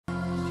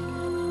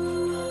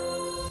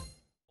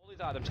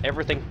items,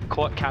 everything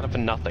counted for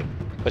nothing.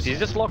 Because he's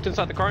just locked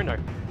inside the chrono.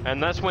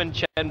 And that's when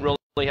Chen really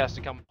has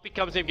to come. He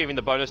comes in giving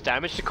the bonus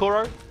damage to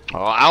Kuro.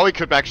 Oh, Aoi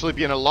could actually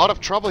be in a lot of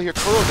trouble here.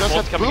 Kuro does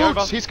have coming boots.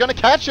 over. He's gonna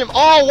catch him.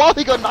 Oh, wow,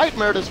 he got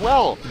nightmared as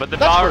well. But the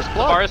That's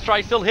Burrow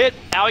Strike still hit.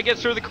 Aoi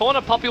gets through the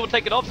corner. Puppy will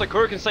take it off so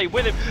Kuro can stay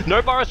with him.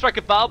 No Burrow Strike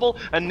available.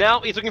 And now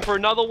he's looking for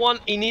another one.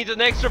 He needs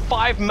an extra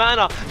 5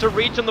 mana to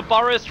reach on the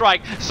Burrow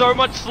Strike. So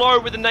much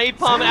slow with the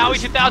Napalm. Aoi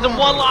 2000.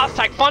 One last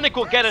attack. Funnick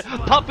will get it.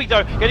 Puppy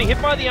though getting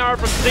hit by the arrow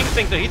from Sing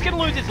Sing. So he's gonna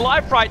lose his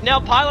life right now.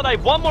 Pilot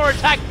A, one more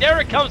attack.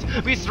 There it comes.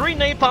 These 3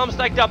 Napalms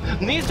stacked up.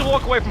 Needs to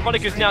walk away from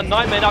Funnick, who's now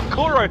 9 men up.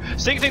 Kuro,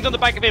 Sing Sing's on the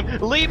back of him.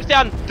 Leaps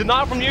down.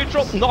 Denial from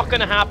neutral. Not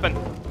gonna happen.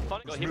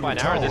 Funnick got hit by an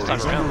arrow this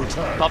time around.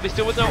 Puppy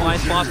still with no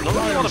Ice Blast. Not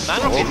really a lot of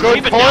mana. Oh,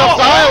 good coil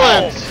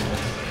silence.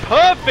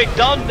 Perfect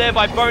done there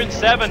by Bone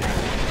 7.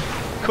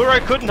 Kuro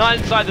couldn't hide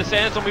inside the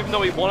sandstorm even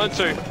though he wanted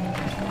to.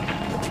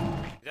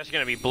 He's actually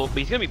going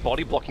to be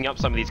body blocking up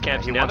some of these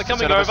camps. Now they're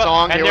coming over,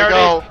 and there it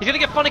is. He's going to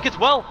get Funnick as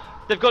well.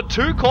 They've got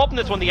 2 Corp in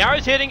this one. The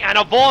arrow's hitting, and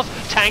a Voss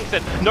tanks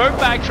it. No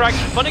backtrack.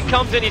 Funnick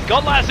comes in. He's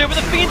got Lasso, but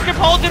the Fiend's Grip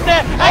holds him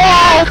there.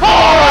 And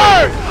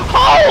Kuro!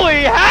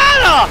 Holy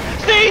Hannah!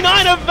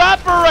 C9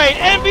 evaporate.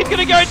 Envy's going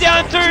to go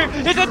down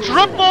too. It's a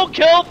triple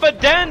kill for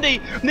Dandy.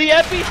 The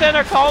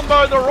epicenter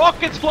combo. The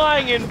rockets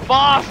flying in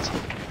fast.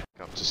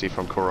 To see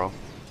from Kuro.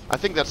 I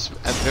think that's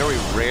a very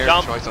rare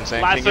choice on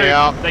saying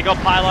Lasso. They got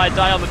Pilot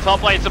Die on the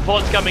top lane.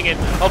 Support's coming in.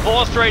 A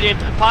Vor straight in.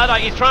 Pilot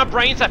he's trying to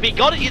brain sap. He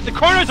got it. The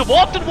Chrono's a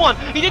wafted one.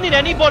 He didn't need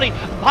anybody.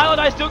 Pilot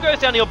Die still goes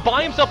down. He'll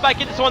buy himself back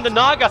into this one. The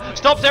Naga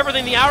stops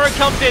everything. The arrow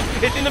comes in.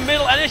 It's in the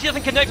middle. And she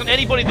doesn't connect on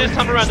anybody this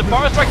time around. The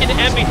Burrow Strike into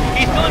Envy.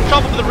 He's still in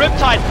trouble with the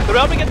Riptide. They're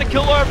able to get the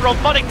kill over on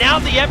Funnick. Now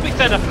the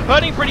epicenter.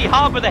 Hurting pretty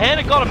hard, but the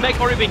hand of God and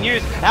mech already been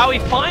used. How he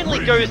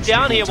finally goes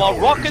down here while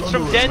rockets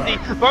from Dendy.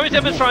 Bone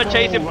 7's trying to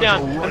chase him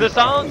down. And the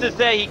silence is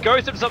there. He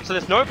goes himself, so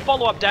there's no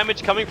follow-up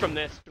damage coming from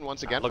this.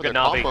 Once again, look at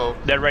Navi.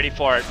 They're ready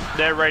for it.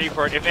 They're ready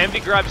for it. If Envy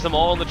grabs them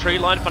all on the tree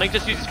line, Funnick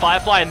just uses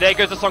Firefly, and there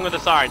goes the Song of the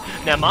Siren.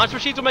 Now, March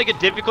Machines will make it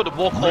difficult to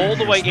walk all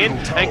the way in,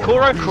 and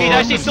Kuro, he's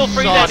actually still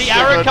free there. The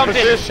arrow comes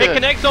in, it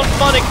connects on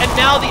Funnick, and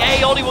now the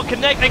Aeoli will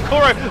connect, and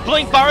Kuro,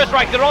 Blink, Burrow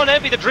Strike, they're on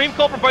Envy, the Dream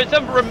Call from Bone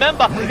 7, but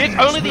remember, it's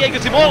only the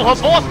Aegis Immortal.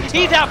 Her boss,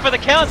 he's out for the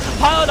count.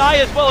 Pilot Eye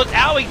as well as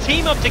Aoi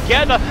team up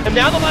together, and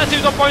now the last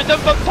who's on Bone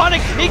 7, but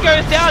Funnick, he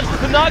goes down.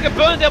 The Naga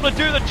Burn's able to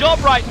do the job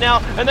right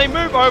now, and they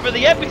move over.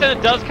 The epicenter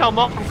does come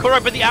up from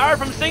Kuro, but the arrow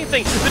from Sing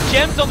Sing, the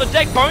gems on the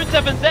deck, Bone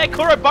 7's there.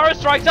 Kuro Burrow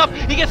strikes up,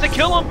 he gets a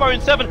kill on Bone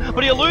 7,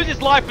 but he'll lose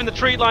his life in the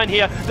tree line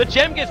here. The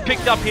gem gets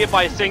picked up here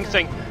by Sing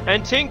Sing,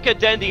 and Tinker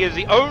Dandy is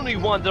the only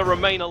one to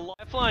remain alive.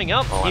 Flying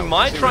up, he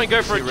might try and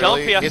go for a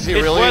jump here. It's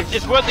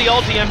worth the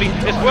ulti, Envy.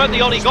 It's worth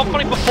the ulti. He got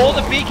Funnick before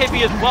the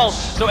BKB as well,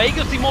 so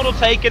Aegis Immortal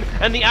taken,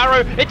 and the arrow,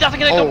 it doesn't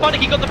connect on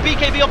Funnick. He got the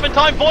BKB off in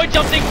time. Void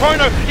jumps in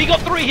Chrono. He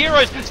got 3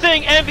 heroes.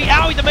 Sting, Envy,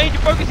 Aoi, the major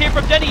focus here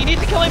from Denny. He needs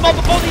to kill him off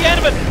before the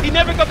end of it. He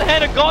never got the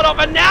hand of God off,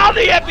 and now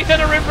the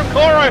epicenter in from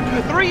Kuro.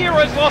 3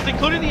 heroes lost,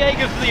 including the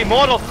Aegis to the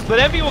Immortal, but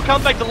Envy will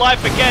come back to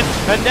life again,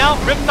 and now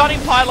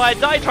Riptiding Pilot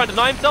Die trying to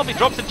deny himself. He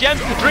drops a gem.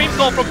 Dream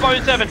Call from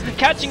Bone 7,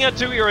 catching out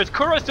 2 heroes.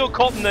 Kuro still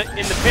caught in the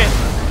pit.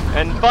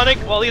 And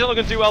Funnick, well, he's not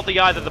looking too wealthy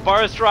either. The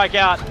Burrow Strike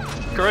out.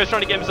 Kuro's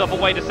trying to get himself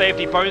away to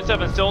safety. Bone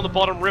 7 still on the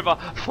bottom river.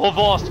 For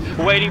Vost,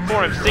 waiting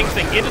for him. Sing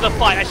Sing into the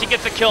fight. Actually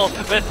gets a kill,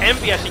 but it's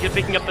Envy actually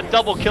picking up the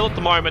double kill at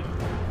the moment.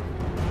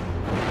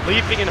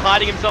 Leaping and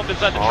hiding himself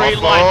inside the tree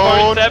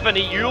line. Bone 7,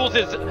 he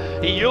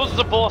uses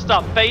a Vost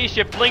up. Phase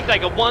shift, Blink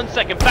Dagger, 1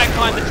 second. Back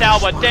behind the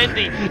tower.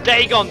 Dendy,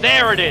 Dagon,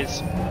 there it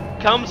is.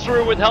 Comes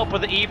through with help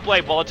with the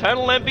E-Blade, while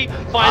Eternal Envy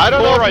finds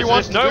Kuro, so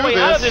there's no way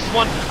out of this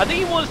one. I think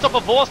he wants to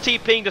stop a Voss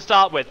TPing to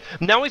start with.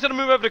 Now he's going to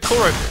move over to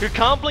Kuro, who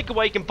can't blink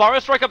away, can Burrow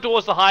Strike up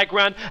towards the high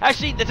ground.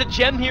 Actually, there's a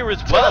gem here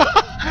as well.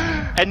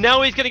 And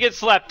now he's going to get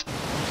slept.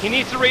 He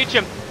needs to reach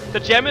him. The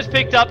gem is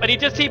picked up, and he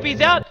just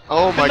TP's out.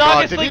 Oh my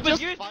god, did he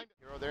just find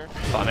a hero there?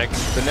 Funnick.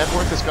 The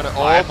network is going to...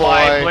 Oh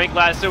boy. Blink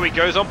Lasso, he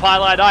goes on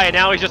Pilot Eye, and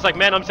now he's just like,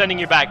 man, I'm sending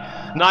you back.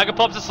 Naga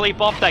pops asleep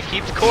off that,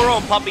 keeps Kuro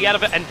and Puppy out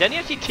of it, and then he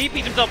actually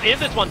TPs himself into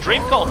this one.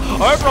 Dream Call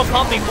over on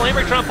Puppy, Flame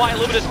Break trying to buy a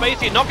little bit of space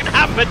here, not gonna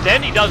happen, but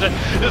then he does it.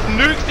 Just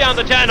nukes down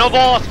the Jan of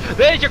Voss.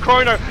 There's your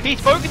Chrono. He's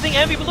focusing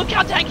Envy, but look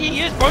how tanky he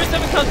is. Bone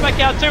 7 comes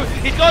back out too.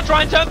 He's got to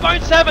try and turn Bone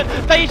 7.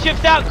 Phase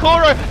shifts out.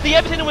 Kuro, the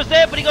epicenter was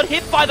there, but he got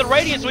hit by the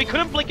radius, so he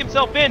couldn't blink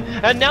himself in.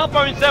 And now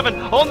Bone 7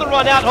 on the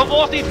run out.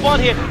 Voss needs one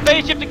here.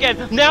 Phase shift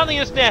again. Now the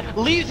ensnare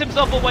leaves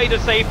himself away to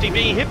safety,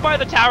 being hit by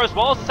the tower as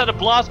well as the set of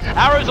blast.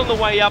 Arrows on the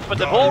way up, but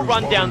they've all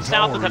run down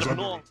south and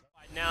north.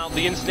 Now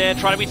the ensnare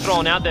trying to be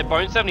thrown out there.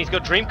 Bone 7, he's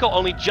got Dream Call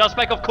only just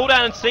back off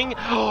cooldown, and Sing.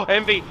 Oh,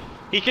 Envy.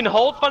 He can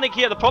hold Funnick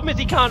here. The problem is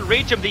he can't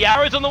reach him. The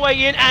arrow's on the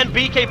way in, and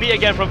BKB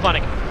again from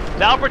Funnick.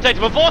 That'll protect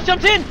him. Voss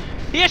jumps in.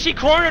 He actually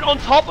chronoed on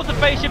top of the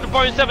phase shift of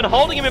Bone 7,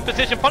 holding him in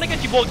position. Funnick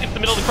actually walked into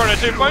the middle of the chrono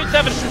too. Bone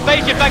 7,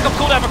 phase shift back off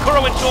cooldown, but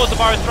Kuro ensures the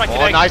Burrow Strike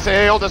connects. Oh, nice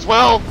ailed as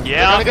well.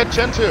 Yeah. They're gonna get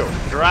Gen 2.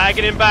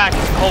 Dragging him back.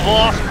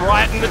 Voss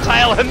right in the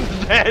tail,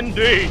 and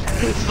Dandy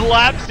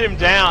slaps him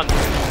down.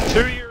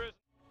 2 heroes.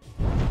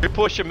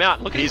 Push him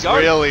out. Look at him go.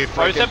 Really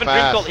Bone 7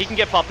 fast. Dream Call. He can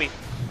get Puppy.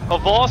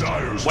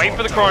 Vorst, wait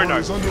for the chrono.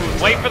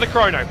 Wait for the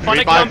chrono.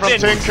 Funnick comes in.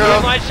 Tinker.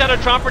 Moonlight Shadow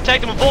try and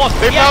protect him. Vorst,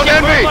 They found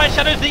Envy. Moonlight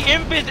Shadow's the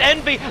imp is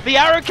Envy. The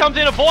arrow comes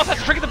in. Vorst has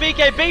to trigger the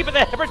BKB, but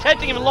they're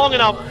protecting him long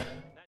enough.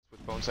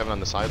 With Bone 7 on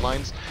the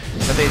sidelines,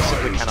 but they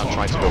simply cannot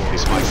try to go for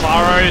these spikes.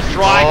 Burrow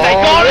strike. They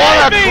got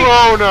what Envy. a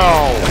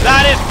chrono!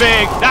 That is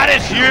big. That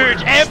is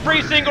huge.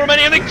 Every single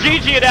remaining. I think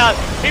GG it out.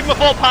 Even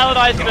before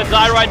Paladin is going to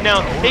die right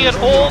now. He has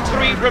all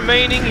 3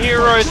 remaining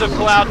heroes of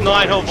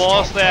Cloud9.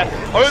 Vorst there,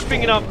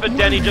 opening it up for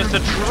Denny. Just a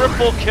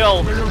triple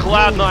kill.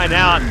 Cloud9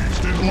 out.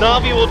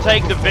 Na'Vi will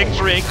take the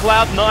victory. And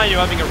Cloud9, who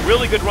are having a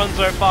really good run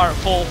so far at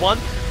 4-1.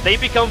 They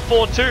become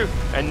 4-2.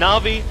 And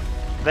Na'Vi,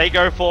 they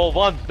go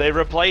 4-1. They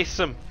replace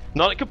them.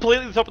 Not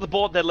completely the top of the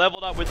board, they're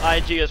leveled up with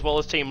IG as well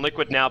as Team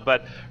Liquid now,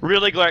 but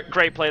really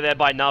great play there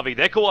by Na'Vi.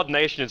 Their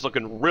coordination is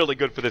looking really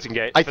good for this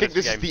game. I think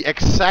this is the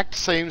exact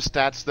same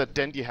stats that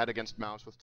Dendy had against Mouse with